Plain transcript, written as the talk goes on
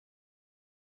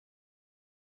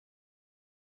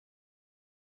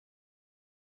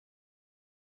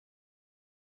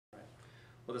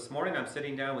Well, this morning I'm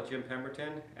sitting down with Jim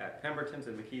Pemberton at Pemberton's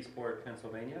in McKeesport,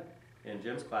 Pennsylvania, in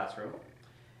Jim's classroom.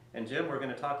 And Jim, we're going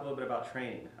to talk a little bit about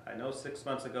training. I know 6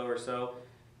 months ago or so,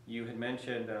 you had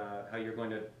mentioned how you're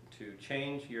going to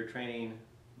change your training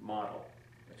model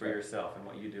for yourself and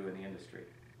what you do in the industry.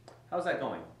 How's that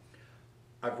going?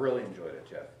 I've really enjoyed it,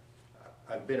 Jeff.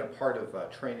 I've been a part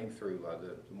of training through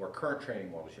the more current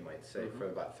training models, you might say, for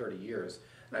about 30 years.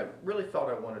 And I really felt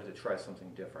I wanted to try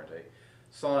something different. I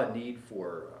saw a need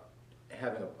for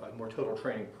having a more total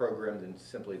training program than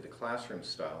simply the classroom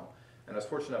style. And I was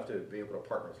fortunate enough to be able to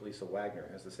partner with Lisa Wagner,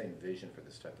 who has the same vision for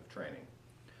this type of training.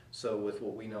 So with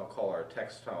what we now call our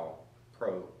Textile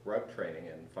Pro Rug Training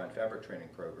and Fine Fabric Training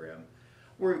Program,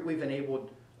 we've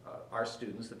enabled our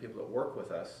students, the people that work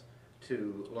with us,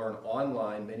 to learn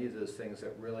online many of those things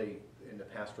that really in the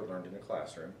past were learned in the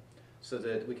classroom, so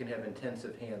that we can have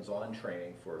intensive hands-on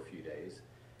training for a few days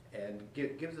and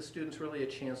give the students really a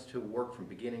chance to work from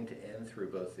beginning to end through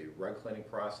both the rug cleaning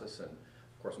process and,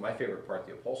 of course, my favorite part,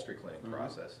 the upholstery cleaning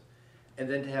process, and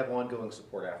then to have ongoing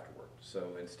support afterward.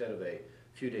 So instead of a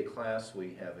few-day class,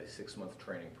 we have a 6-month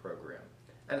training program.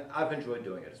 And I've enjoyed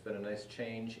doing it. It's been a nice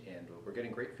change, and we're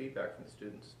getting great feedback from the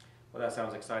students. Well, that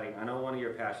sounds exciting. I know one of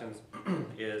your passions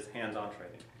is hands-on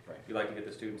training. Right. You like to get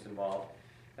the students involved.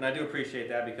 And I do appreciate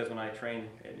that, because when I train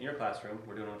in your classroom,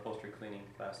 we're doing an upholstery cleaning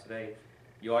class today,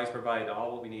 you always provide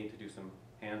all what we need to do some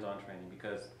hands-on training,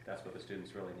 because that's what the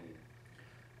students really need.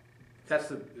 That's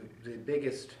the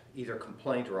biggest either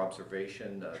complaint or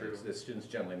observation that students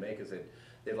generally make, is that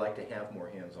they'd like to have more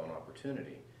hands-on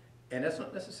opportunity. And that's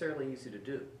not necessarily easy to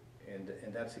do. And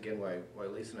that's again why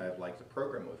Lisa and I have liked the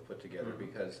program we've put together,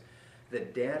 because the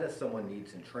data someone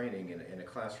needs in training in a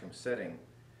classroom setting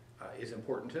is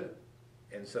important too.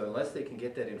 And so unless they can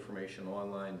get that information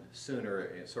online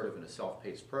sooner, sort of in a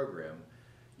self-paced program,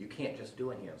 you can't just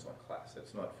do a hands-on class.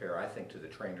 It's not fair, I think, to the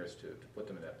trainers to put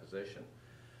them in that position.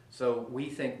 So we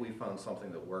think we found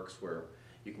something that works where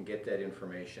you can get that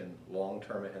information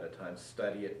long-term ahead of time,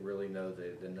 study it, really know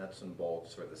the nuts and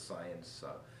bolts or the science,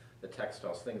 the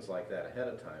textiles, things like that ahead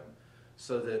of time,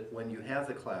 so that when you have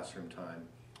the classroom time,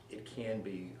 it can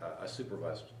be a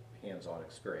supervised hands-on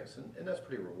experience, and that's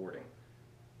pretty rewarding.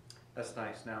 That's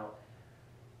nice. Now,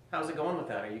 how's it going with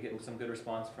that? Are you getting some good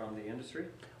response from the industry?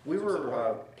 We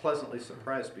were pleasantly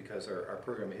surprised, because our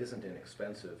program isn't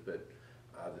inexpensive, but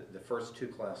the first 2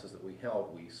 classes that we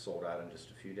held, we sold out in just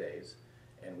a few days,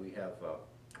 and we have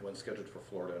one scheduled for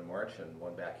Florida in March and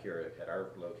one back here at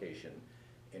our location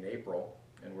in April,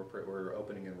 and we're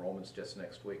opening enrollments just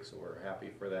next week, so we're happy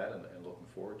for that and looking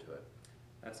forward to it.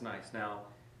 That's nice. Now,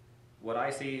 what I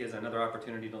see is another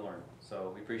opportunity to learn,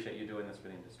 so we appreciate you doing this for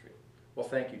the industry. Well,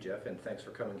 thank you, Jeff, and thanks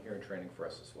for coming here and training for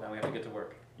us as well. Now we have to get to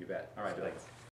work. You bet. All right, thanks.